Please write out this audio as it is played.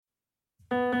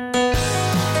For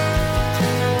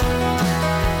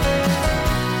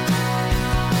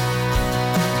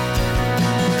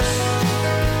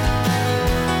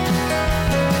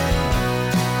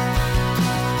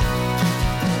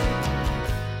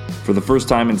the first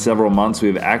time in several months, we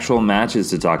have actual matches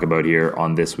to talk about here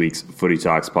on this week's Footy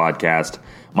Talks podcast.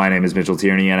 My name is Mitchell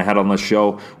Tierney, and ahead on the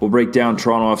show, we'll break down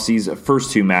Toronto FC's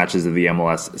first two matches of the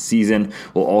MLS season.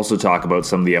 We'll also talk about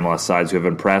some of the MLS sides who have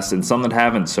impressed and some that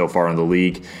haven't so far in the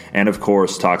league, and of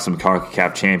course, talk some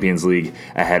Concacaf Champions League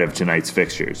ahead of tonight's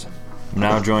fixtures. I'm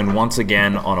now joined once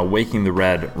again on a Waking the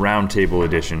Red roundtable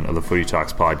edition of the Footy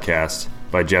Talks podcast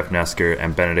by Jeff Nesker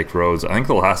and Benedict Rhodes. I think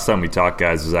the last time we talked,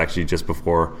 guys, was actually just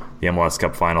before the MLS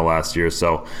Cup final last year.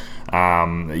 So,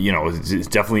 it's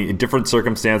definitely different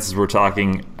circumstances we're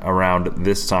talking around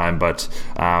this time, but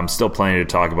still plenty to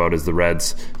talk about as the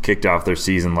Reds kicked off their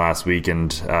season last week,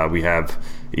 and we have,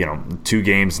 two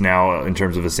games now in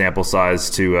terms of a sample size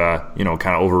to, kind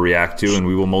of overreact to, and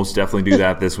we will most definitely do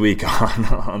that this week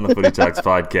on the Footy Talks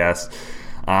podcast.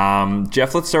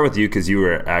 Jeff, let's start with you because you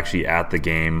were actually at the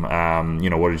game.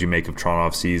 What did you make of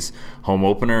Toronto FC's home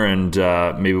opener, and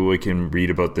maybe we can read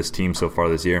about this team so far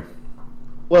this year?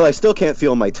 Well, I still can't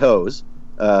feel my toes,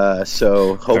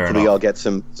 so hopefully I'll get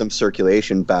some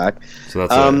circulation back. So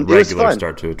that's a regular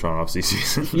start to a Toronto FC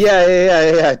season.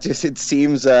 Yeah. Just it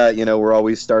seems we're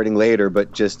always starting later,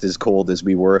 but just as cold as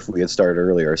we were if we had started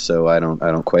earlier. So I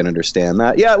don't quite understand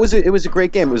that. Yeah, it was a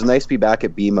great game. It was nice to be back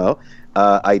at BMO.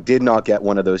 I did not get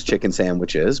one of those chicken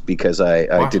sandwiches because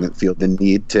I didn't feel the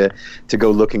need to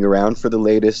go looking around for the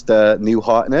latest new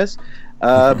hotness.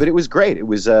 But it was great. It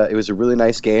was a really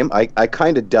nice game. I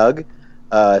kind of dug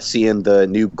seeing the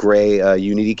new gray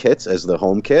Unity kits as the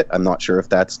home kit. I'm not sure if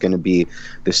that's going to be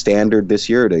the standard this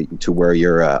year to wear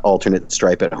your alternate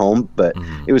stripe at home, but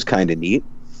it was kind of neat.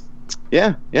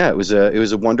 Yeah. It was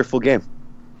a wonderful game.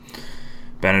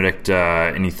 Benedict,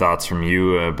 any thoughts from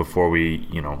you before we,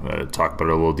 talk about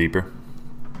it a little deeper?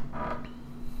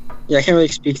 Yeah, I can't really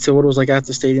speak to what it was like at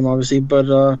the stadium, obviously, but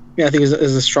I think it's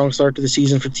a strong start to the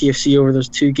season for TFC over those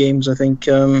two games. I think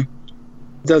there's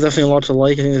definitely a lot to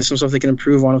like. I think there's some stuff they can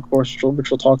improve on, of course, which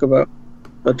we'll talk about.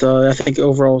 But I think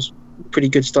overall it's a pretty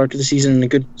good start to the season and a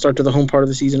good start to the home part of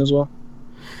the season as well.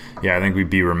 Yeah, I think we'd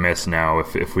be remiss now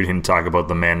if we didn't talk about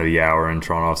the man of the hour in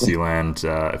Toronto FC land,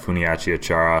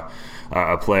 Achara.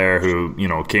 A player who,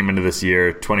 came into this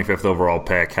year, 25th overall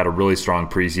pick, had a really strong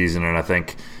preseason, and I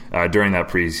think during that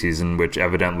preseason, which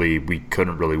evidently we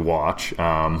couldn't really watch,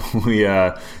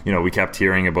 we kept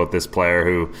hearing about this player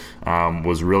who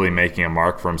was really making a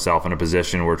mark for himself in a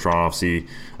position where Toronto FC,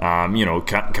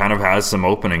 kind of has some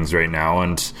openings right now,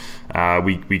 and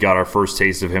we got our first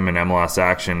taste of him in MLS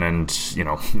action, and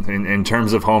in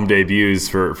terms of home debuts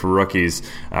for rookies,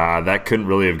 that couldn't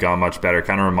really have gone much better.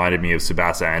 Kind of reminded me of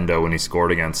Tsubasa Endo when he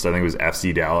scored against, I think it was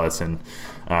FC Dallas, and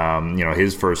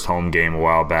his first home game a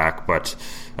while back. But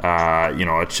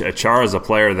Achara is a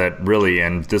player that really,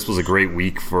 and this was a great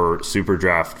week for Super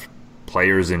Draft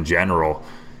players in general.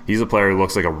 He's a player who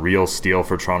looks like a real steal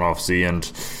for Toronto FC,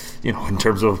 and in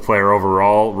terms of a player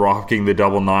overall, rocking the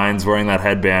double nines, wearing that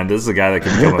headband, this is a guy that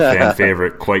could become a fan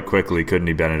favorite quite quickly, couldn't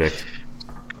he, Benedict?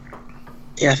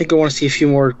 Yeah, I think I want to see a few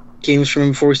more games from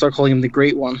him before we start calling him the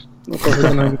Great One.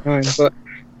 The 99.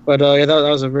 But that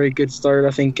was a very good start.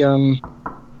 I think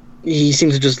he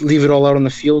seems to just leave it all out on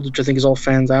the field, which I think is all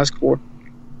fans ask for.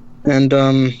 And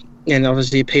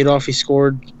obviously it paid off. He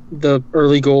scored the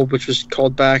early goal, which was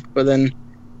called back, but then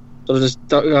sort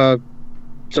of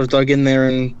just dug in there,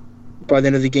 and by the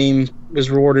end of the game was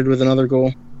rewarded with another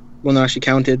goal, one that actually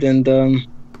counted. And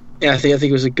I think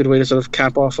it was a good way to sort of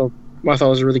cap off I thought it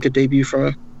was a really good debut from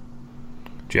him.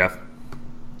 Jeff?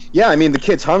 Yeah, I mean, the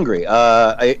kid's hungry.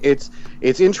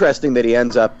 It's interesting that he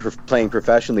ends up playing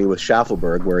professionally with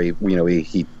Schaffelberg, where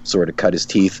he sort of cut his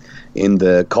teeth in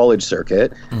the college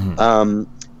circuit.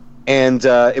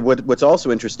 What's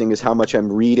also interesting is how much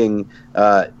I'm reading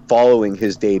following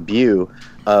his debut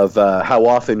of how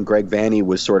often Greg Vanney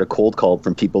was sort of cold called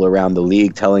from people around the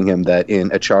league telling him that in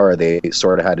Achara they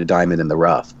sort of had a diamond in the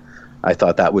rough. I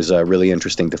thought that was really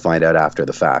interesting to find out after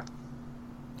the fact.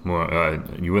 Well,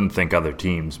 you wouldn't think other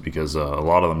teams because a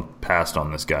lot of them passed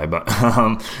on this guy, but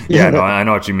I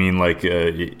know what you mean, like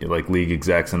league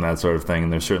execs and that sort of thing.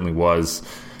 And there certainly was.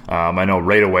 I know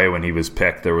right away when he was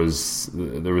picked, there was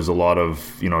a lot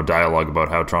of dialogue about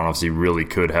how Toronto FC really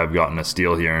could have gotten a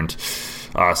steal here, and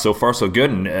so far so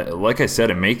good. And like I said,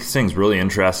 it makes things really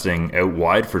interesting out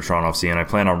wide for Toronto FC, and I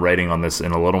plan on writing on this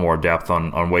in a little more depth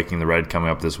on Waking the Red coming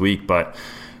up this week, but.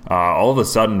 all of a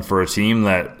sudden, for a team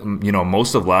that,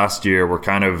 most of last year were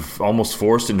kind of almost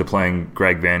forced into playing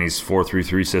Greg Vanney's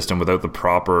 4-3-3 system without the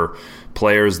proper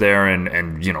players there,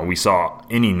 and we saw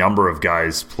any number of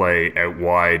guys play out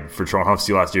wide for Toronto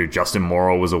FC last year. Justin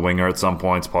Morrow was a winger at some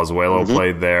points. Pozuelo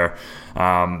played there.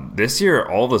 This year,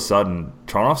 all of a sudden,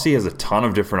 Toronto FC has a ton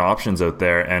of different options out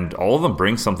there, and all of them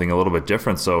bring something a little bit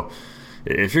different. So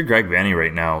if you're Greg Vanney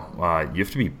right now, you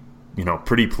have to be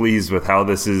pretty pleased with how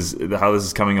this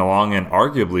is coming along, and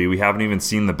arguably we haven't even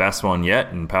seen the best one yet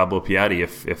in Pablo Piatti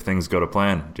if things go to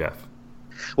plan, Jeff.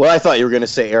 Well, I thought you were going to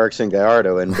say Erickson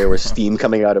Gallardo, and there was steam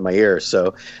coming out of my ears.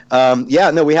 So,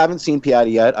 we haven't seen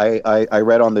Piatti yet. I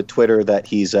read on the Twitter that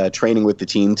he's training with the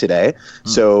team today,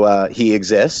 so he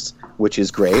exists, which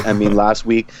is great. I mean, last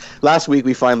week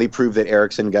we finally proved that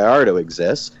Erickson Gallardo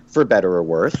exists, for better or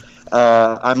worse.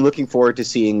 I'm looking forward to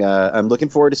seeing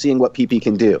what PP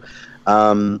can do.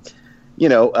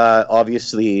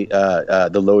 Obviously,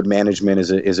 the load management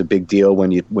is a big deal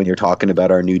when you're talking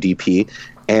about our new DP,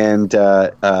 and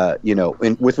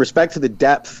with respect to the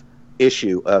depth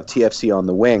issue of TFC on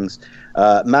the wings,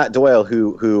 Matt Doyle,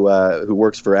 who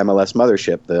works for MLS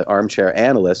Mothership, the armchair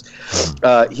analyst,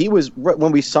 he was,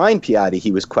 when we signed Piatti,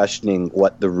 he was questioning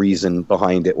what the reason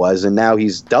behind it was, and now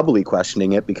he's doubly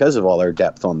questioning it because of all our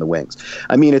depth on the wings.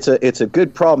 I mean, it's a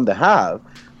good problem to have.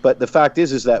 But the fact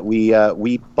is that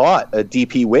we bought a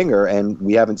DP winger and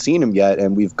we haven't seen him yet,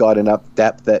 and we've got enough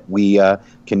depth that we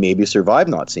can maybe survive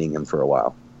not seeing him for a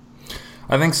while.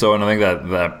 I think so, and I think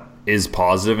that is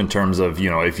positive in terms of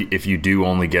if you do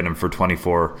only get him for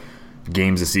 24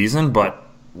 games a season, but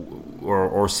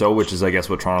or so, which is I guess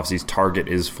what Toronto FC's target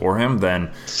is for him,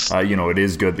 then it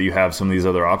is good that you have some of these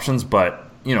other options, but.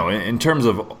 In terms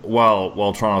of while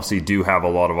Toronto FC do have a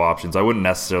lot of options, I wouldn't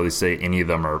necessarily say any of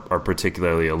them are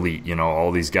particularly elite.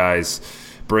 All these guys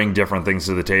bring different things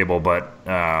to the table, but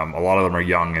a lot of them are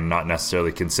young and not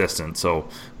necessarily consistent. So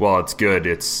while it's good,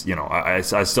 it's I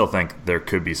still think there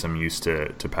could be some use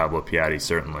to Pablo Piatti,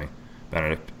 certainly.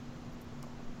 Benedict.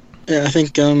 Yeah, I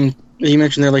think you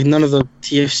mentioned there, like, none of the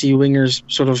TFC wingers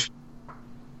sort of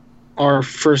are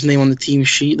first name on the team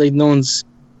sheet. Like, no one's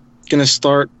gonna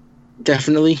start.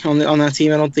 Definitely on that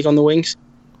team. I don't think on the wings,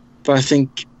 but I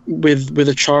think with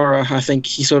Achara, I think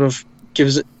he sort of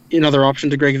gives another option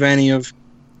to Greg Vanney of,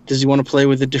 does he want to play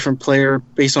with a different player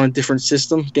based on a different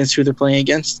system against who they're playing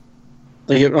against?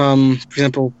 Like, for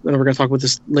example, and we're going to talk about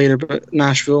this later, but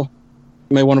Nashville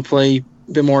might want to play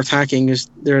a bit more attacking because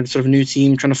they're a sort of new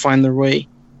team trying to find their way.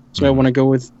 So I want to go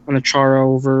with an Achara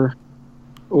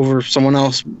over someone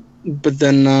else, but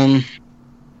then.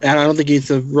 And I don't think you need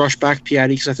to rush back Piatti,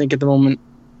 because I think at the moment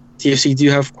TFC do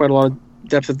have quite a lot of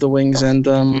depth at the wings, and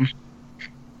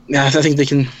I think they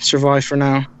can survive for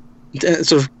now.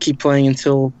 Sort of keep playing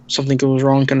until something goes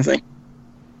wrong, kind of thing.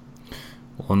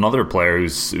 Well, another player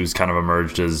who's kind of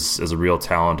emerged as a real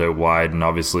talent out wide, and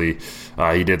obviously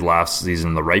he did last season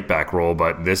in the right back role,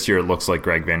 but this year it looks like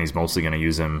Greg Vanney's mostly going to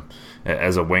use him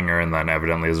as a winger, and then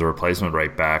evidently as a replacement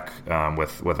right back,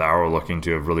 with Arrow looking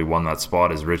to have really won that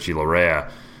spot, is Richie Larea.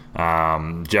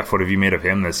 Jeff, what have you made of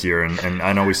him this year? And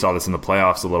I know we saw this in the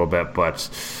playoffs a little bit, but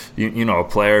a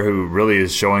player who really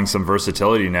is showing some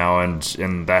versatility now, and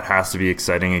that has to be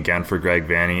exciting again for Greg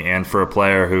Vanney, and for a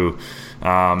player who,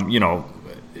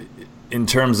 in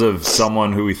terms of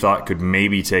someone who we thought could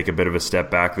maybe take a bit of a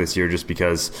step back this year, just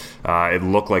because it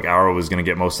looked like Arrow was going to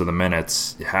get most of the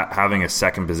minutes, having a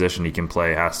second position he can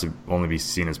play has to only be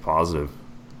seen as positive.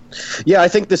 Yeah, I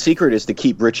think the secret is to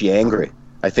keep Richie angry.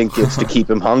 I think it's to keep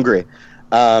him hungry,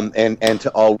 and to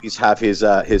always have his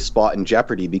spot in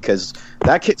jeopardy, because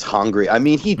that kid's hungry. I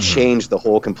mean, he changed the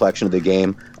whole complexion of the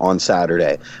game on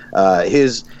Saturday.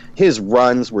 His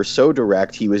runs were so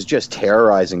direct. He was just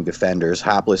terrorizing defenders,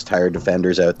 hapless, tired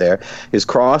defenders out there. His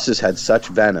crosses had such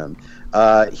venom.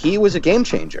 He was a game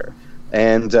changer,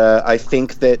 and I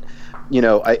think that.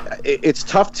 It's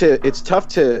tough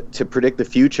to predict the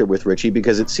future with Richie,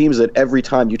 because it seems that every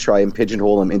time you try and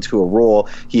pigeonhole him into a role,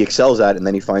 he excels at it, and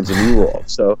then he finds a new role.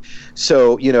 So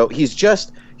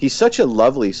he's such a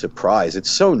lovely surprise.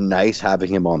 It's so nice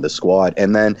having him on the squad,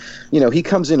 and then he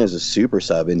comes in as a super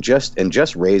sub and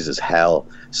just raises hell.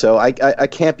 So I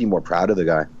can't be more proud of the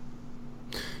guy.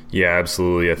 Yeah,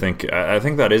 absolutely. I think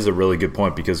that is a really good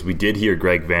point, because we did hear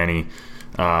Greg Vanney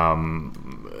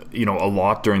a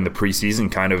lot during the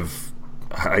preseason, kind of,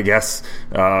 I guess,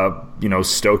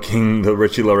 stoking the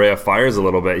Richie Larea fires a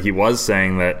little bit. He was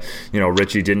saying that,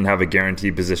 Richie didn't have a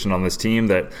guaranteed position on this team,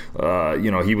 that,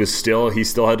 he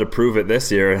still had to prove it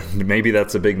this year. And maybe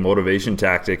that's a big motivation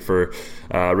tactic for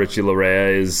Richie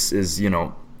Larea is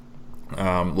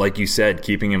like you said,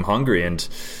 keeping him hungry, and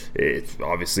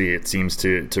it seems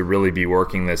to really be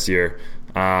working this year.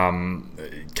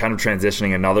 Kind of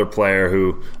transitioning another player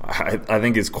who I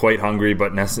think is quite hungry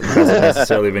but hasn't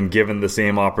necessarily been given the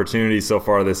same opportunity so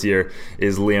far this year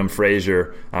is Liam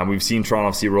Fraser. We've seen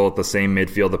Toronto FC roll at the same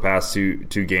midfield the past two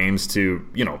games to,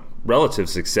 relative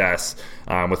success,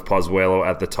 with Pozuelo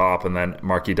at the top and then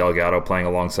Marky Delgado playing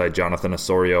alongside Jonathan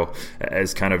Osorio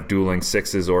as kind of dueling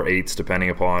sixes or eights depending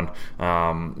upon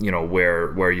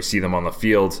where you see them on the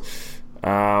field.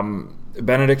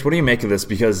 Benedict, what do you make of this?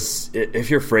 Because if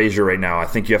you're Fraser right now, I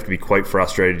think you have to be quite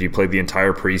frustrated. You played the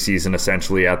entire preseason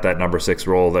essentially at that number 6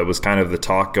 role. That was kind of the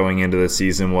talk going into the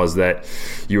season, was that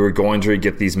you were going to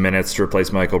get these minutes to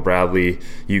replace Michael Bradley.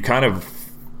 You kind of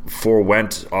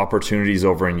forewent opportunities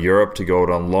over in Europe to go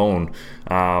out on loan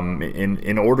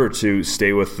in order to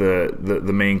stay with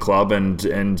the main club and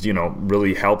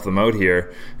really help them out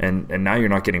here, and now you're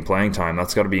not getting playing time.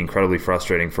 That's got to be incredibly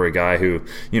frustrating for a guy who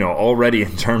already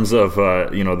in terms of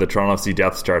the Toronto FC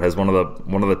depth chart has one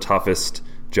of the toughest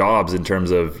jobs in terms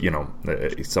of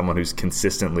someone who's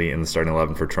consistently in the starting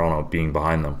 11 for Toronto being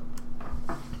behind them.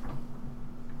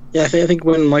 Yeah, I think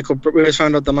when we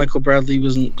found out that Michael Bradley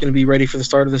wasn't going to be ready for the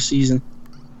start of the season,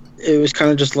 it was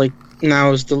kind of just like, now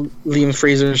is the Liam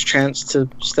Fraser's chance to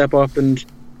step up and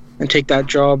take that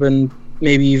job, and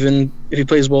maybe even, if he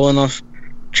plays well enough,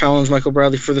 challenge Michael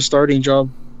Bradley for the starting job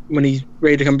when he's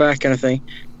ready to come back, kind of thing.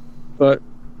 But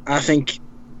I think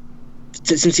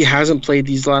since he hasn't played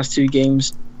these last 2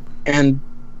 games, and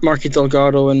Marky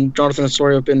Delgado and Jonathan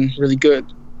Osorio have been really good,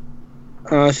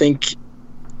 I think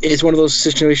it's one of those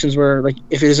situations where, like,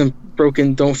 if it isn't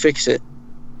broken, don't fix it.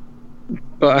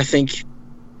 But I think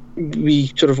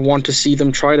we sort of want to see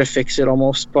them try to fix it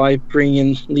almost by bringing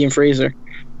in Liam Fraser.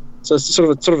 So it's sort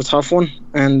of a tough one,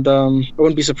 and I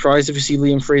wouldn't be surprised if we see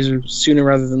Liam Fraser sooner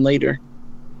rather than later.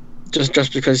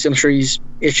 Just because I'm sure he's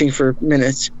itching for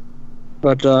minutes,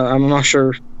 but I'm not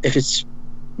sure if it's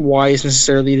wise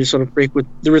necessarily to sort of break with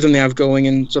the rhythm they have going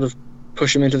and sort of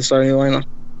push him into the starting lineup.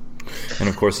 And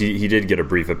of course, he did get a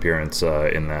brief appearance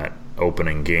in that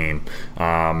opening game.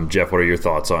 Jeff, what are your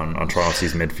thoughts on Toronto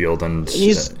FC's midfield? And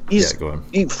go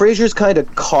ahead. Fraser's kind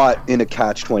of caught in a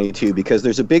catch-22 because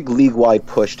there's a big league-wide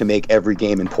push to make every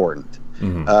game important.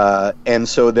 Mm-hmm. And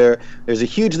so there's a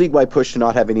huge league-wide push to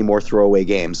not have any more throwaway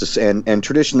games, and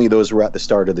traditionally those were at the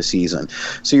start of the season.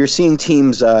 So you're seeing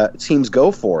teams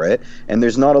go for it, and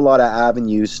there's not a lot of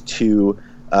avenues to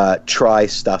try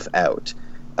stuff out.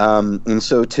 And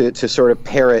so to sort of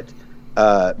parrot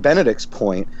Benedict's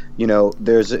point,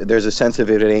 there's a sense of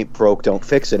it ain't broke, don't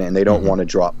fix it, and they don't want to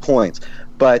drop points.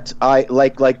 But I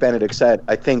like Benedict said,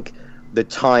 I think the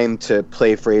time to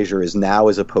play Fraser is now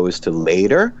as opposed to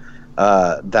later.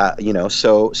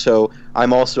 So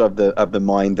I'm also of the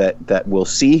mind that we'll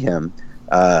see him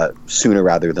sooner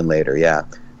rather than later. Yeah.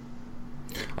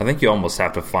 I think you almost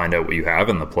have to find out what you have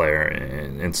in the player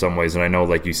in some ways, and I know,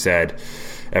 like you said,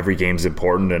 every game's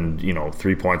important, and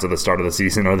 3 points at the start of the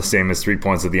season are the same as 3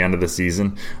 points at the end of the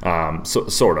season. So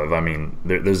sort of. I mean,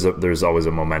 there's always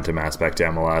a momentum aspect to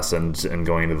MLS, and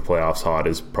going into the playoffs hot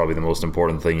is probably the most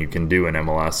important thing you can do in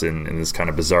MLS in this kind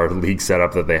of bizarre league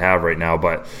setup that they have right now.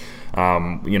 But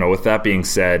with that being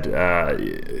said,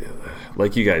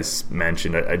 like you guys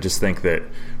mentioned, I just think that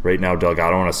right now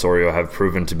Delgado and Osorio have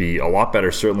proven to be a lot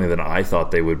better, certainly, than I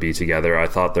thought they would be together. I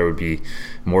thought there would be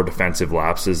more defensive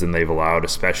lapses than they've allowed,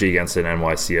 especially against an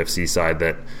NYCFC side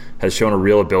that has shown a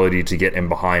real ability to get in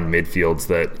behind midfields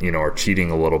that are cheating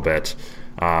a little bit.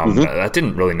 That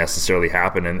didn't really necessarily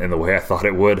happen in the way I thought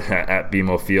it would at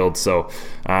BMO Field. So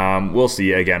we'll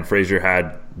see. Again,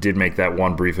 Fraser did make that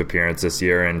one brief appearance this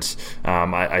year, and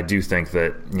I do think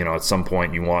that at some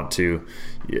point you want to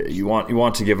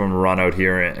give him a run out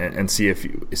here and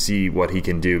see what he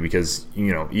can do, because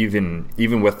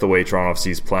even with the way Toronto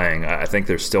FC is playing, I think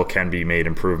there still can be made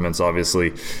improvements.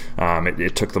 Obviously,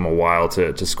 it took them a while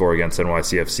to score against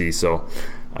NYCFC, so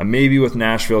maybe with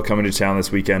Nashville coming to town this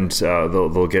weekend,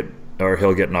 he'll get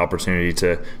an opportunity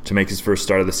to make his first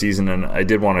start of the season. And I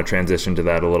did want to transition to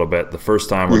that a little bit. The first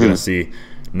time we're going to see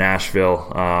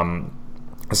Nashville,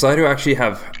 a side who actually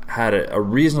have had a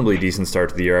reasonably decent start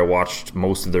to the year. I watched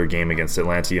most of their game against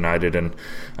Atlanta United, and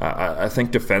I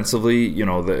think defensively,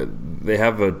 they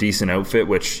have a decent outfit,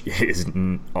 which is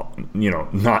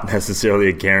not necessarily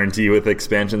a guarantee with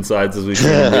expansion sides as we've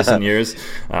seen in recent years.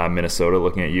 Minnesota,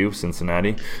 looking at you,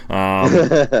 Cincinnati.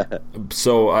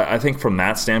 So I think from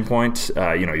that standpoint,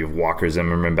 you have Walker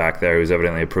Zimmerman back there, who's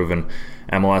evidently a proven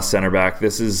MLS center back.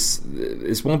 This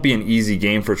won't be an easy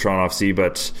game for Toronto FC,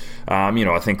 but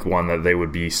I think one that they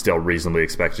would be still reasonably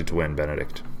expected to win.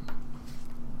 Benedict.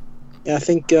 Yeah, I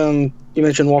think you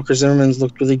mentioned Walker Zimmerman's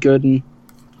looked really good, and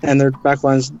their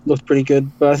backlines looked pretty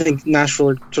good. But I think Nashville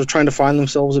are sort of trying to find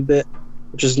themselves a bit,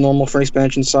 which is normal for an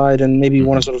expansion side, and maybe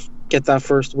want to sort of get that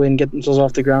first win, get themselves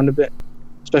off the ground a bit,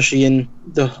 especially in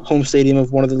the home stadium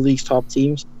of one of the league's top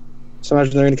teams. So I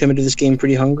imagine they're going to come into this game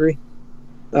pretty hungry,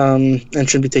 and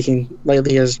shouldn't be taking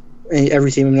lightly, as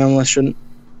every team nonetheless shouldn't.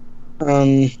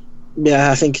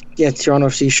 I think Toronto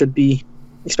FC should be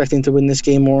expecting to win this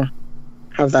game or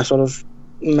have that sort of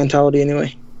mentality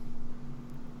anyway.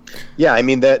 Yeah, I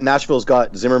mean, Nashville's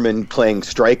got Zimmerman playing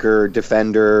striker,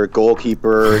 defender,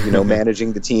 goalkeeper,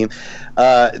 managing the team.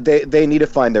 They need to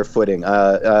find their footing.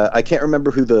 I can't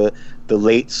remember who the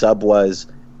late sub was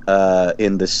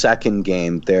in the second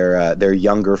game, their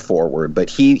younger forward, but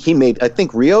he made, I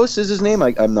think Rios is his name,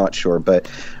 I'm not sure, but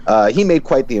he made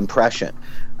quite the impression.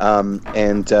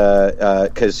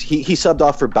 Because he subbed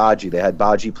off for Badji. They had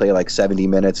Badji play like 70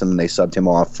 minutes, and then they subbed him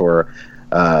off for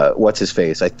what's his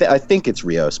face. I think it's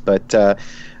Rios, but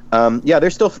they're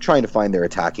still trying to find their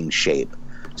attacking shape.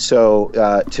 So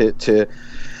to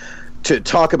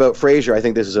talk about Fraser, I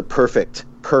think this is a perfect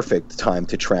time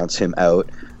to trounce him out,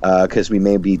 because we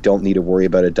maybe don't need to worry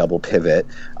about a double pivot.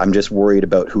 I'm just worried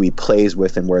about who he plays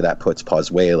with and where that puts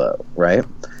Pozuelo, right?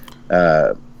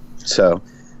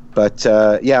 But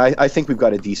I think we've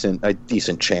got a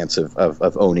decent chance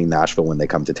of owning Nashville when they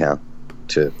come to town,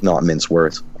 to not mince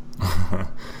words.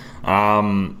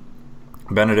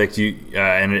 Benedict,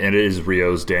 and it is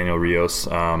Rios, Daniel Rios.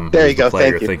 There you go. The player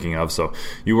Thank you're you. thinking of. So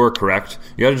you were correct.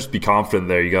 You got to just be confident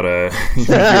there. You got to. If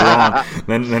you're wrong,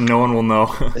 then no one will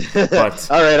know. But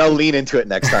all right, I'll lean into it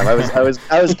next time. I was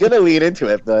gonna lean into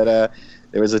it, but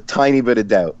there was a tiny bit of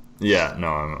doubt. Yeah, no,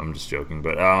 I'm just joking.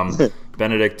 But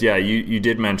Benedict, you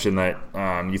did mention that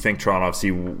you think Toronto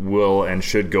FC will and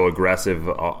should go aggressive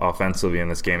offensively in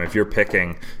this game. If you're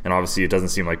picking, and obviously it doesn't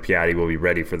seem like Piatti will be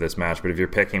ready for this match, but if you're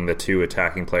picking the two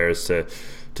attacking players to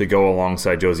go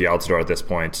alongside Josie Altidore at this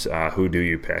point, who do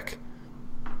you pick?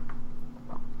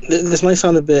 This might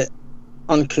sound a bit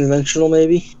unconventional,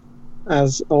 maybe,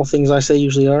 as all things I say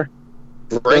usually are.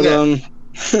 Bring it.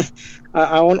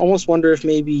 I almost wonder if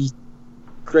maybe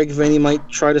Greg Vanney might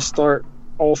try to start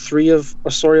all three of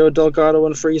Osorio, Delgado,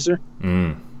 and Fraser,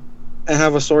 and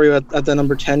have Osorio at the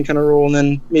number 10 kind of role, and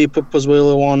then maybe put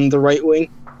Pozuelo on the right wing,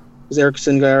 because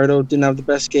Erickson Gallardo didn't have the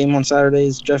best game on Saturday,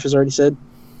 as Jeff has already said.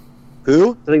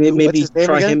 Who? I think maybe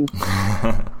try again?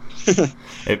 him.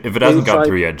 If it hasn't gone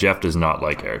through yet, Jeff does not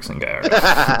like Erickson Gallardo.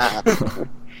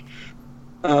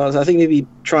 So I think maybe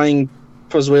trying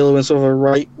Pozuelo in sort of a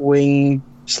right wing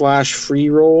 / free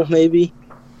role maybe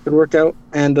could work out,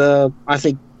 and I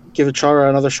think give Achara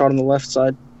another shot on the left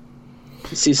side.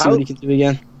 See what he can do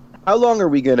again. How long are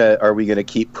we gonna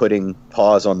keep putting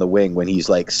Paz on the wing when he's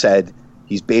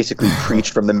basically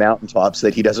preached from the mountaintops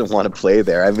that he doesn't want to play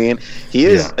there? I mean, he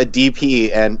is a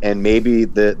DP and maybe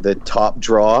the top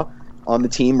draw on the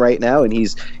team right now, and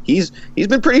he's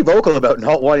been pretty vocal about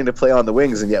not wanting to play on the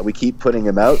wings, and yet we keep putting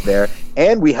him out there,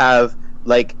 and we have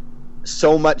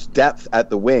so much depth at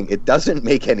the wing. It doesn't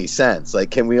make any sense.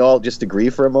 Can we all just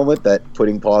agree for a moment that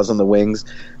putting Paz on the wings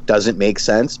doesn't make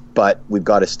sense? But we've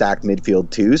got a stacked midfield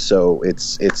too, so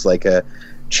it's like a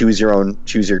choose your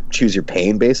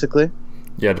pain, basically.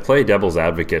 Yeah, to play devil's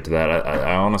advocate to that,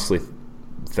 I honestly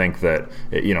think that,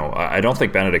 I don't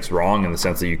think Benedict's wrong in the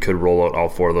sense that you could roll out all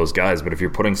four of those guys, but if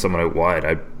you're putting someone out wide,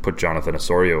 I'd put Jonathan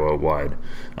Osorio out wide.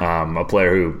 A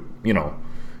player who,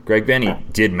 Greg Vanney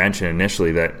did mention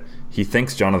initially that he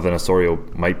thinks Jonathan Osorio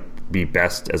might be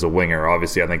best as a winger.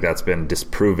 Obviously, I think that's been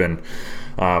disproven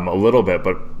a little bit,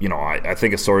 but I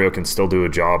think Osorio can still do a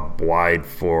job wide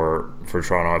for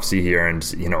Toronto FC here. And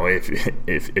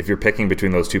if you're picking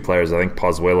between those two players, I think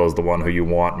Pozuelo is the one who you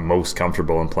want most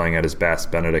comfortable in playing at his best.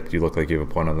 Benedict, you look like you have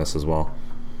a point on this as well.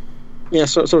 Yeah,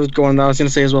 sort of going on. I was going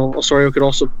to say as well, Osorio could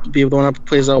also be the one that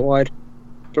plays out wide,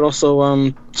 but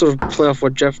also sort of play off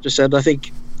what Jeff just said. I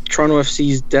think Toronto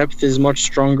FC's depth is much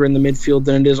stronger in the midfield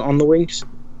than it is on the wings.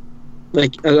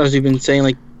 As you've been saying,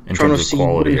 in Toronto terms of FC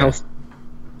quality, but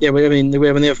I mean,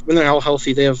 when they're all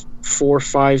healthy, they have 4 or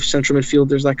 5 central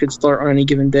midfielders that could start on any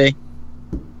given day.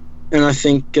 And I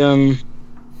think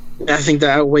that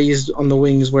outweighs on the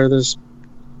wings, where there's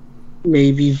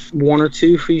maybe 1 or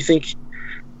 2 who you think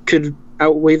could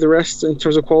outweigh the rest in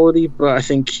terms of quality. But I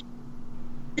think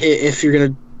if you're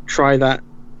going to try that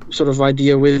sort of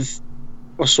idea with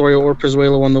Osorio or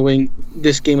Pozuelo on the wing,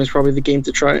 this game is probably the game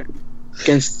to try it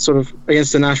against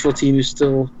the Nashville team who's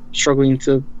still struggling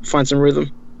to find some rhythm.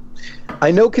 I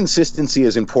know consistency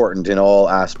is important in all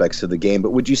aspects of the game,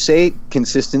 but would you say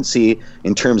consistency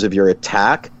in terms of your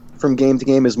attack from game to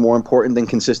game is more important than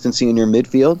consistency in your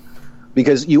midfield?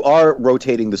 because you are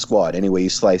rotating the squad any way you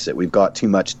slice it. We've got too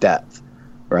much depth,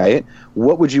 right?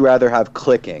 What would you rather have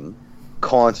clicking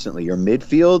constantly, your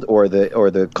midfield or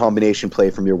the combination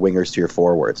play from your wingers to your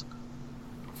forwards?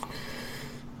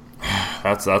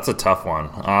 That's a tough one.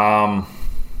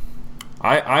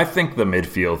 I think the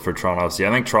midfield for Toronto FC.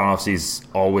 I think Toronto FC is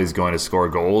always going to score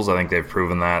goals. I think they've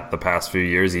proven that the past few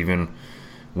years, even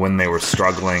when they were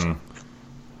struggling,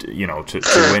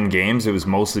 to win games, it was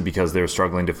mostly because they were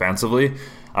struggling defensively.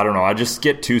 I don't know. I just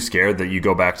get too scared that you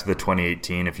go back to the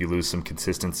 2018 if you lose some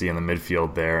consistency in the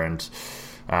midfield there. And,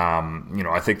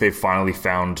 I think they've finally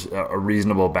found a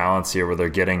reasonable balance here where they're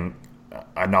getting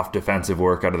enough defensive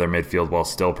work out of their midfield while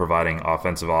still providing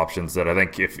offensive options that I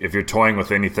think if you're toying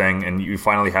with anything and you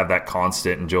finally have that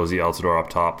constant in Josie Altidore up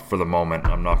top for the moment,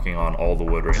 I'm knocking on all the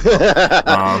wood right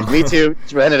now. Me too,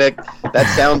 Benedict. That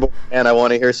soundboard, man, I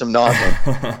want to hear some knocking.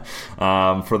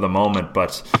 For the moment,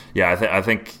 but yeah, I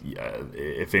think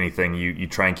if anything, you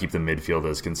try and keep the midfield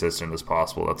as consistent as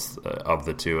possible. That's of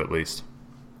the two at least.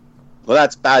 Well,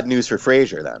 that's bad news for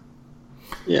Fraser then.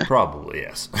 Yeah, probably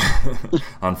yes.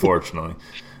 Unfortunately,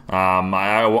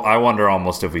 I wonder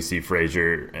almost if we see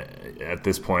Fraser at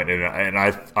this point, and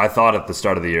I thought at the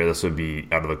start of the year this would be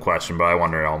out of the question, but I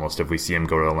wonder almost if we see him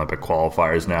go to Olympic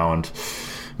qualifiers now and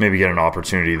maybe get an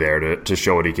opportunity there to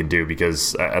show what he can do,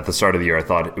 because at the start of the year I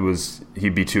thought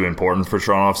he'd be too important for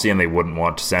Toronto FC and they wouldn't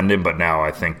want to send him, but now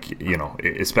I think,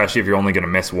 especially if you're only going to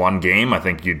miss one game, I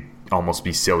think you'd almost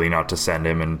be silly not to send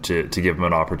him and to give him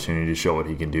an opportunity to show what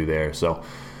he can do there. So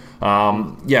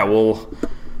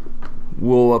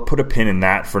we'll put a pin in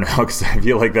that for now, because I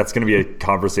feel like that's going to be a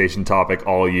conversation topic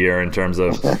all year in terms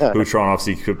of who Toronto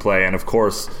FC could play. And of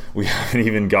course, we haven't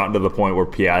even gotten to the point where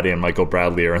Piatti and Michael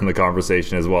Bradley are in the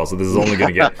conversation as well. So this is only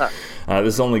going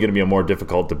to be a more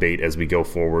difficult debate as we go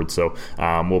forward. So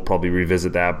we'll probably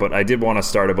revisit that. But I did want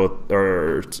to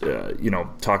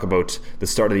talk about the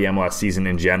start of the MLS season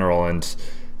in general, and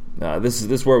this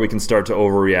is where we can start to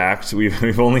overreact.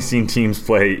 We've only seen teams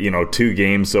play 2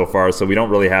 games so far, so we don't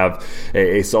really have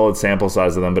a solid sample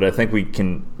size of them. But I think we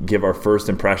can give our first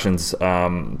impressions.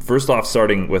 First off,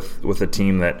 starting with a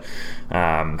team that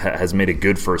has made a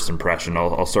good first impression.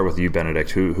 I'll start with you,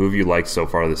 Benedict. Who have you liked so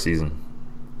far this season?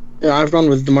 Yeah, I've gone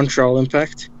with the Montreal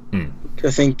Impact.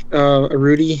 I think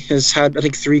Rudy has had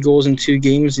 3 goals in 2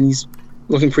 games, and he's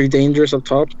looking pretty dangerous up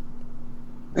top.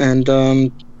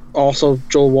 And also,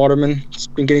 Joel Waterman has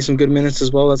been getting some good minutes as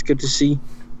well. That's good to see.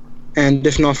 And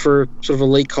if not for sort of a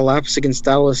late collapse against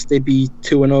Dallas, they'd be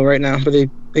 2-0 right now. But I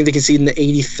think they conceded in the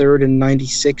 83rd and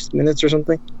 96th minutes or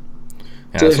something.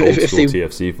 Yeah, so that's old school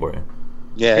TFC for you.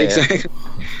 Yeah, exactly.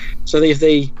 Yeah. So if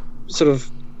they sort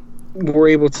of were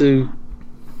able to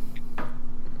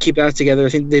keep that together, I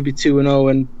think they'd be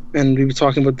 2-0, and we'd be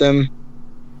talking about them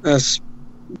as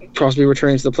possibly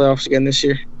returning to the playoffs again this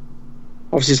year.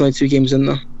 Obviously, it's only 2 games in,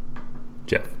 though.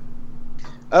 Jeff.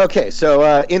 Okay,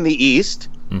 so in the East,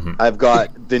 I've got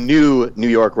the new New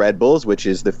York Red Bulls, which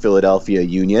is the Philadelphia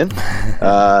Union.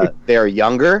 They are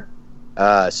younger,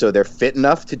 so they're fit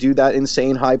enough to do that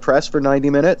insane high press for 90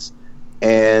 minutes.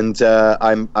 And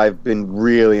I've been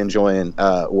really enjoying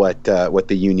what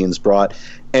the Union's brought.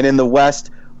 And in the West,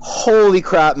 holy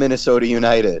crap, Minnesota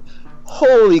United!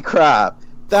 Holy crap!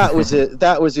 That was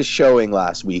a showing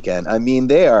last weekend. I mean,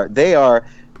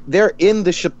 they're in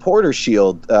the Supporter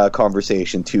Shield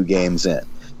conversation 2 games in.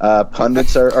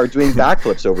 Pundits are doing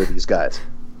backflips over these guys.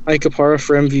 Ike Opara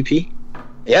for MVP.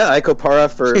 Yeah, Ike Opara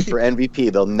for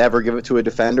MVP. They'll never give it to a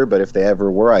defender, but if they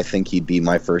ever were, I think he'd be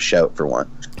my first shout for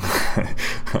one.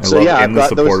 I've got the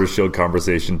Supporter Shield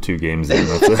conversation 2 games in.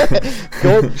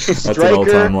 That's an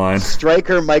all-time line.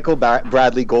 Striker Michael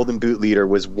Bradley, Golden Boot leader,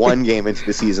 was 1 game into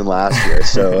the season last year,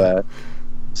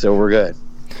 so we're good.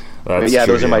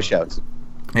 Those are my shouts.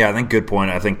 Yeah, I think good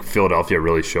point. I think Philadelphia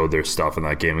really showed their stuff in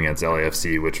that game against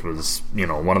LAFC, which was,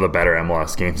 one of the better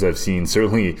MLS games I've seen,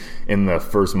 certainly in the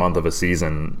first month of a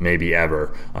season, maybe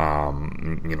ever.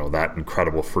 That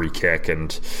incredible free kick.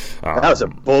 And that was a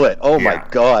bullet. Oh, my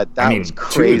God. That was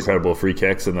crazy. 2 incredible free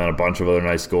kicks and then a bunch of other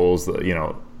nice goals.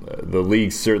 The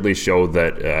league certainly showed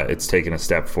that it's taken a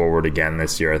step forward again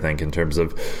this year, I think, in terms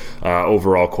of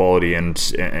overall quality. And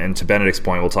to Benedict's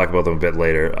point, we'll talk about them a bit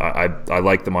later. I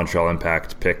like the Montreal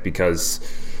Impact pick because,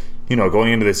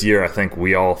 going into this year, I think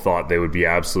we all thought they would be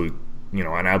an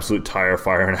absolute tire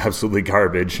fire and absolutely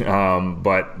garbage.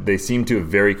 But they seem to have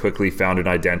very quickly found an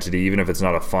identity, even if it's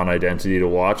not a fun identity to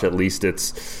watch. At least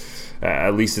it's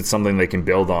something they can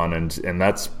build on, and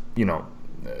that's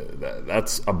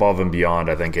that's above and beyond,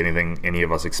 I think, anything any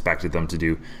of us expected them to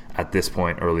do at this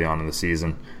point early on in the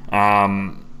season.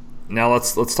 Now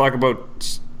let's talk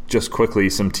about just quickly,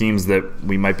 some teams that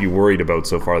we might be worried about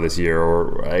so far this year,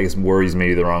 or I guess worries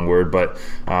maybe the wrong word, but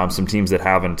some teams that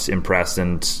haven't impressed,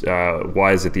 and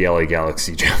why is it the LA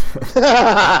Galaxy, Jeff?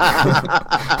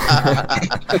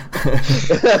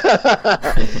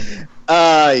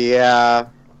 Yeah.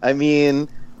 I mean,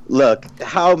 look,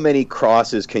 how many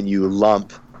crosses can you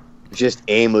lump just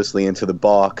aimlessly into the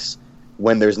box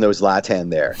when there's no Zlatan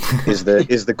there is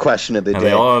the question of the day.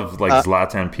 They all have like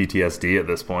Zlatan PTSD at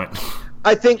this point.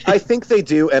 I think they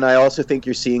do, and I also think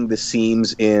you're seeing the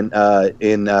seams in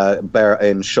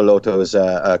Charlotto's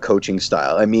coaching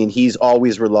style. I mean, he's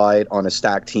always relied on a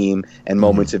stacked team and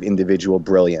moments of individual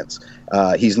brilliance.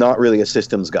 He's not really a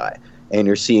systems guy, and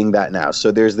you're seeing that now.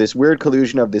 So there's this weird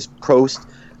collusion of this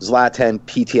post-Zlatan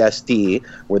PTSD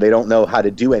where they don't know how to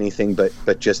do anything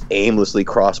but just aimlessly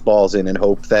cross balls in and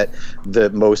hope that the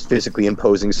most physically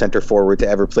imposing center forward to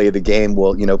ever play the game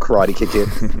will, karate kick it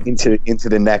into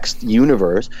the next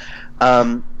universe.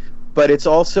 But it's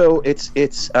also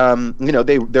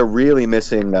they're really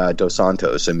missing Dos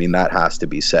Santos. I mean, that has to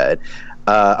be said.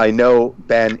 I know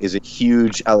Ben is a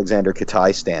huge Alexander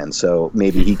Katai stan, so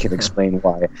maybe he can explain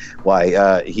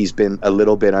why he's been a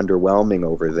little bit underwhelming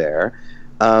over there.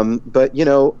 But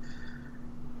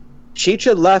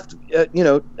Chicha left.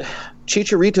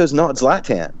 Chicharito's not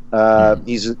Zlatan.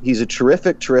 He's a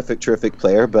terrific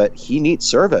player, but he needs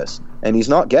service, and he's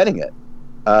not getting it.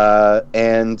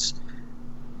 And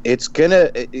it's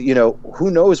gonna, who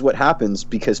knows what happens,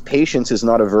 because patience is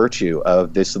not a virtue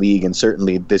of this league, and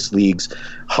certainly this league's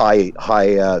high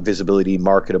visibility,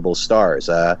 marketable stars.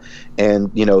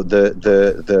 And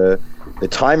the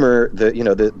timer,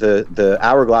 the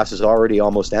hourglass is already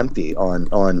almost empty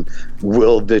on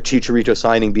will the Chicharito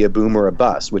signing be a boom or a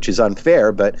bust, which is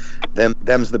unfair, but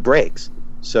them's the breaks.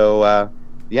 So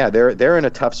they're in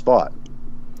a tough spot.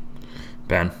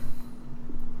 Ben.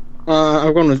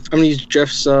 I'm going to use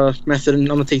Jeff's method, and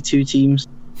I'm going to take two teams.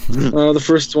 The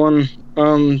first one,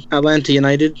 Atlanta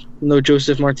United. No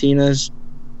Joseph Martinez.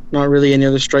 Not really any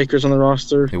other strikers on the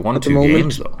roster. They won at two the moment.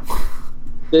 games, though.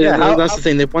 That's the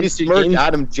thing. They won 2 games.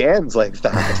 Adam Jans like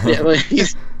that.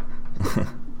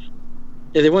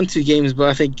 They won 2 games, but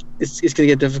I think it's going to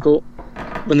get difficult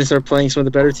when they start playing some of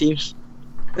the better teams,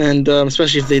 and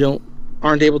especially if they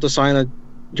aren't able to sign a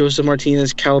Joseph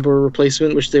Martinez caliber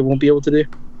replacement, which they won't be able to do.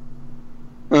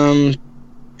 And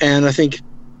I think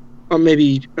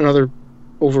maybe another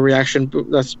overreaction,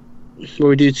 but that's what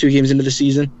we do 2 games into the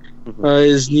season,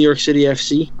 is New York City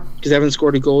FC, because they haven't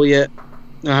scored a goal yet,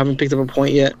 haven't picked up a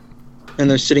point yet, and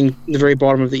they're sitting at the very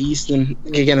bottom of the East. And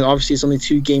again, obviously it's only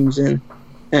 2 games in,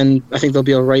 and I think they'll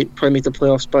be all right, probably make the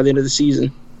playoffs by the end of the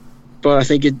season. But I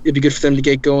think it'd be good for them to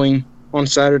get going on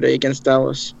Saturday against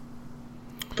Dallas.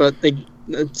 But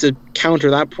to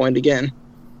counter that point again,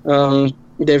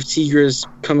 they have Tigres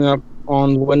coming up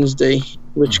on Wednesday,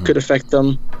 which could affect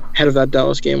them ahead of that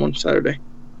Dallas game on Saturday.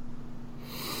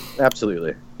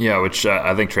 Absolutely. Yeah, which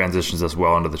I think transitions us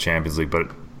well into the Champions League. But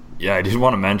yeah, I did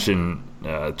want to mention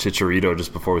Chicharito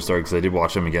just before we started, because I did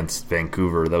watch him against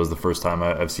Vancouver. That was the first time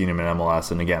I've seen him in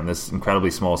MLS. And again, this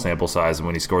incredibly small sample size, and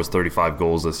when he scores 35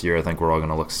 goals this year, I think we're all going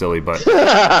to look silly. But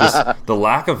just the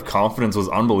lack of confidence was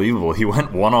unbelievable. He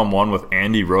went one-on-one with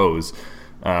Andy Rhodes.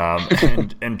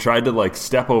 And tried to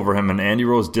step over him, and Andy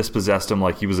Rose dispossessed him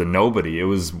like he was a nobody. It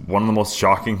was one of the most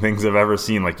shocking things I've ever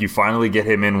seen. You finally get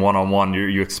him in one-on-one,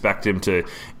 you expect him to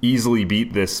easily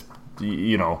beat this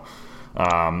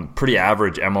pretty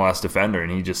average MLS defender,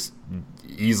 and he just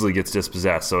easily gets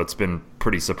dispossessed. So it's been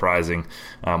pretty surprising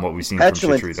what we've seen from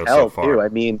Chicharito so far. Too. I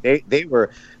mean, they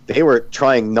were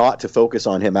trying not to focus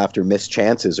on him after missed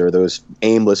chances or those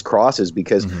aimless crosses,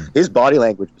 because his body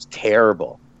language was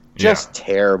terrible. Just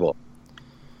terrible.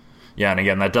 Yeah, and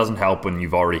again, that doesn't help when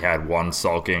you've already had one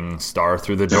sulking star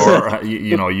through the door.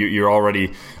 You're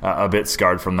already a bit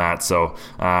scarred from that. So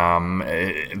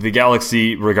the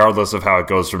Galaxy, regardless of how it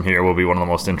goes from here, will be one of the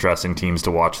most interesting teams to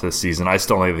watch this season. I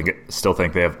still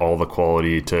think they have all the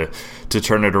quality to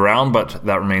turn it around, but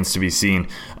that remains to be seen.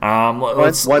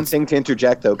 One thing to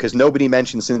interject, though, because nobody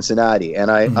mentioned Cincinnati, and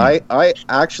I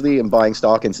actually am buying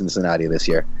stock in Cincinnati this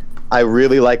year. I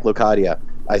really like Locadia.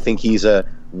 I think he's a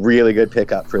really good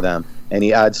pickup for them, and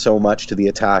he adds so much to the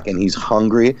attack, and he's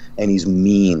hungry and he's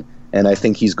mean, and I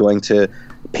think he's going to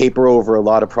paper over a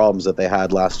lot of problems that they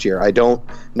had last year. I don't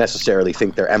necessarily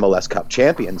think they're MLS Cup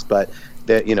champions, but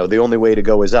the only way to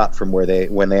go is up from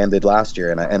when they ended last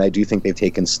year, and I do think they've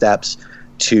taken steps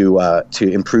to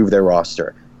improve their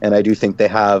roster, and I do think they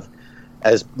have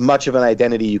as much of an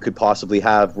identity you could possibly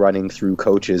have running through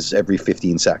coaches every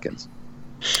 15 seconds.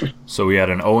 So we had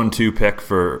an 0-2 pick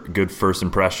for good first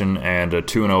impression and a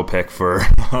 2-0 pick for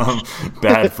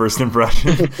bad first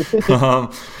impression.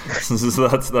 So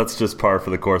that's just par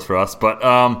for the course for us. But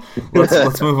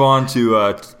let's move on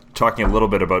to talking a little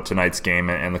bit about tonight's game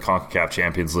and the Concacaf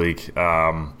Champions League.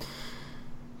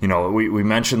 We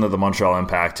mentioned that the Montreal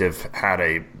Impact have had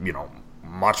a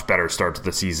much better start to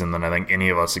the season than I think any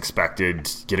of us expected,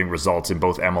 getting results in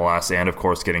both MLS and, of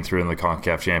course, getting through in the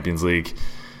Concacaf Champions League.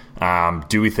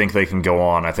 Do we think they can go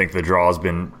on? I think the draw has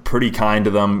been pretty kind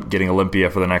to them, getting Olympia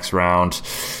for the next round.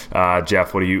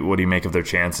 Jeff, what do you make of their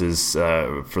chances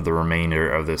for the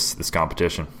remainder of this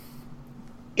competition?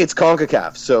 It's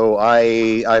CONCACAF, so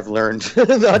I've learned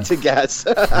not to guess.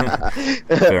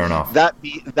 Fair enough.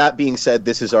 That being said,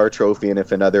 this is our trophy, and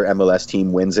if another MLS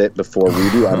team wins it before we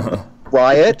do, I'm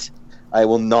riot. I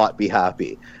will not be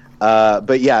happy.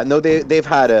 But yeah, no, they've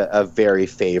had a very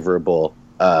favorable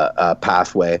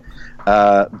pathway,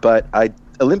 but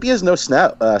Olympia's no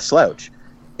slouch,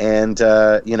 and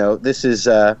this is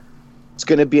it's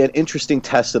going to be an interesting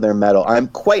test of their mettle. I'm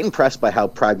quite impressed by how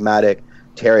pragmatic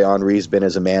Thierry Henry's been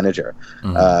as a manager,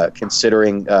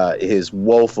 considering his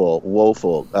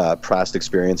woeful past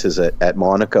experiences at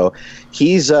Monaco.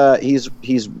 He's I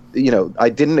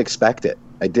didn't expect it.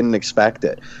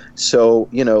 So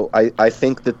I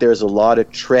think that there's a lot of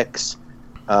tricks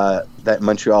that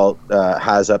Montreal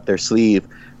has up their sleeve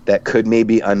that could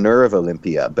maybe unnerve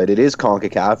Olympia. But it is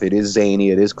CONCACAF, it is zany,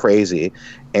 it is crazy,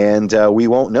 and we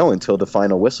won't know until the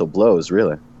final whistle blows,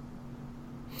 really.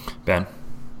 Ben?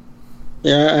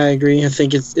 Yeah, I agree. I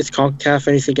think it's CONCACAF.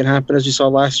 Anything can happen, as we saw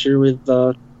last year with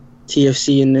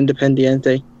TFC and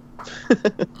Independiente.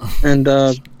 And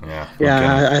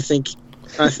I think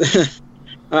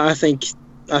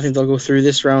they'll go through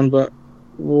this round, but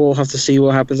we'll have to see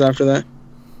what happens after that.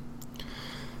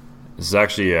 This is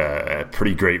actually a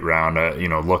pretty great round.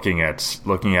 Looking at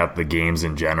the games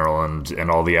in general and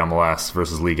all the MLS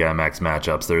versus Liga MX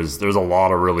matchups, there's a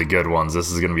lot of really good ones. This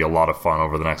is going to be a lot of fun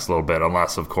over the next little bit,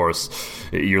 unless of course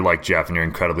you're like Jeff and you're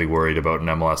incredibly worried about an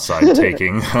MLS side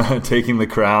taking the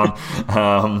crown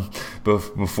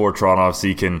before Toronto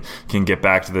FC can get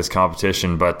back to this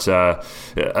competition. But of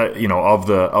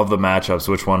the matchups,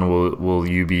 which one will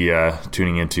you be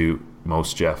tuning into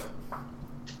most, Jeff?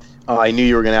 Oh, I knew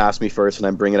you were going to ask me first, and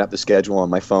I'm bringing up the schedule on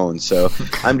my phone. So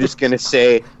I'm just going to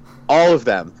say all of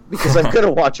them, because I'm going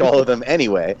to watch all of them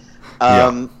anyway.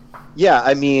 Yeah,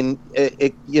 I mean,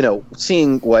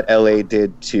 seeing what LA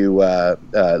did to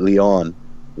Lyon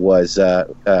was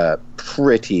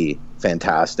pretty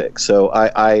fantastic. So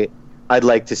I'd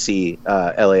like to see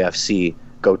LAFC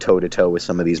go toe-to-toe with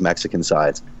some of these Mexican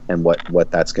sides and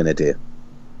what that's going to do.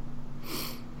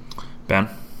 Ben?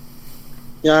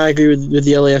 Yeah, I agree with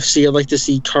the LAFC. I'd like to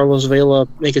see Carlos Vela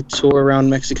make a tour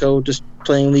around Mexico, just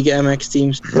playing Liga MX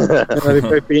teams. That'd be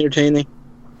pretty entertaining.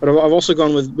 But I've also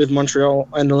gone with Montreal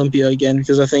and Olympia again,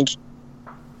 because I think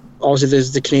obviously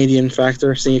there's the Canadian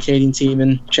factor. Seeing a Canadian team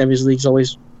in Champions League is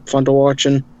always fun to watch.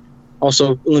 And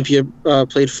also Olympia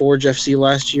played Forge FC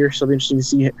last year, so it'll be interesting to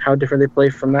see how different they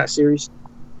play from that series.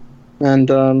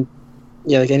 And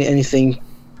anything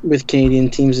with Canadian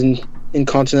teams in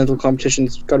continental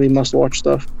competitions, got to be must-watch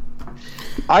stuff.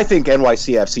 I think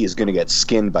NYCFC is going to get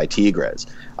skinned by Tigres.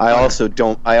 I also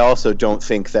don't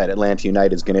think that Atlanta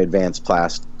United is going to advance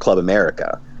past Club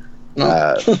America.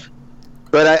 No.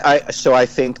 But I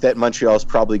think that Montreal's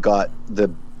probably got the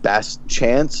best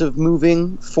chance of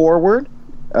moving forward.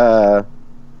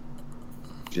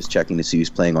 Just checking to see who's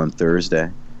playing on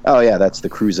Thursday. Oh yeah, that's the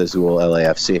Cruz Azul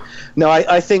LAFC. No,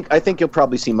 I think you'll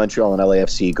probably see Montreal and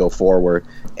LAFC go forward,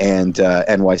 and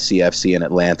NYCFC and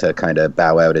Atlanta kind of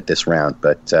bow out at this round.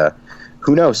 But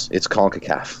who knows? It's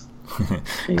CONCACAF.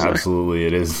 Absolutely,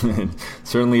 it is. It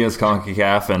certainly is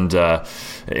CONCACAF, and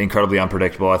incredibly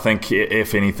unpredictable. I think,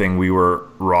 if anything, we were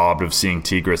robbed of seeing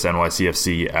Tigres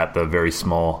NYCFC at the very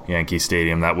small Yankee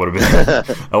Stadium. That would have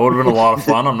been a lot of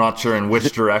fun. I'm not sure in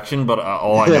which direction, but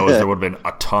all I know is there would have been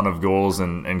a ton of goals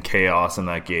and chaos in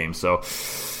that game. So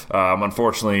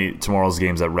unfortunately, tomorrow's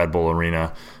game's at Red Bull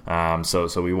Arena,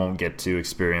 so we won't get to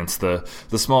experience the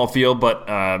small field,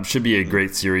 but should be a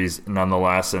great series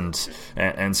nonetheless, and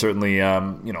certainly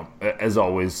as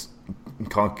always,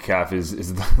 CONCACAF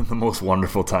is the most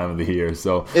wonderful time of the year.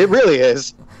 So it really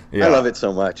is. Yeah. I love it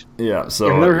so much. Yeah.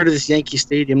 So I've never heard of this Yankee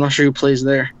Stadium. I'm not sure who plays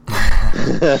there.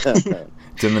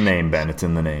 It's in the name, Ben. It's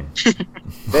in the name.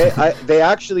 They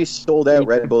actually sold out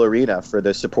Red Bull Arena for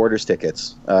the supporters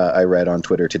tickets. I read on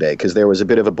Twitter today, because there was a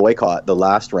bit of a boycott the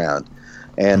last round.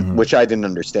 and which I didn't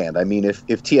understand. I mean, if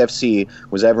TFC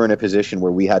was ever in a position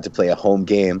where we had to play a home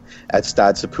game at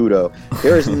Stade Saputo,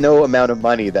 there is no amount of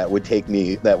money that would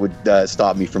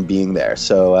stop me from being there.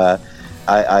 So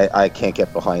I can't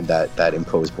get behind that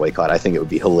imposed boycott. I think it would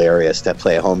be hilarious to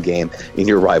play a home game in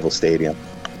your rival stadium.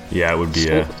 Yeah, it would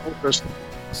be.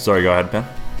 Sorry, go ahead, Ben.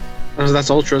 That's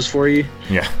ultras for you.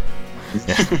 Yeah.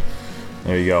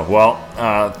 There you go.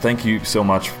 Well, thank you so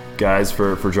much, guys,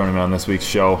 for joining me on this week's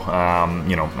show.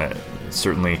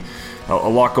 Certainly a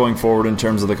lot going forward in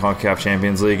terms of the Concacaf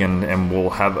Champions League, and we'll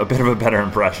have a bit of a better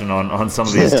impression on some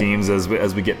of these teams as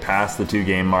we get past the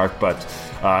 2-game mark. But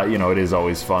it is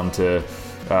always fun to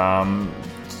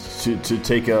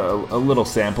take a little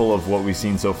sample of what we've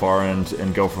seen so far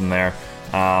and go from there.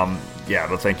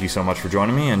 But thank you so much for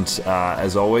joining me, and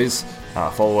as always,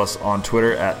 follow us on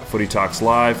Twitter at Footy Talks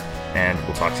Live, and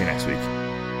we'll talk to you next week.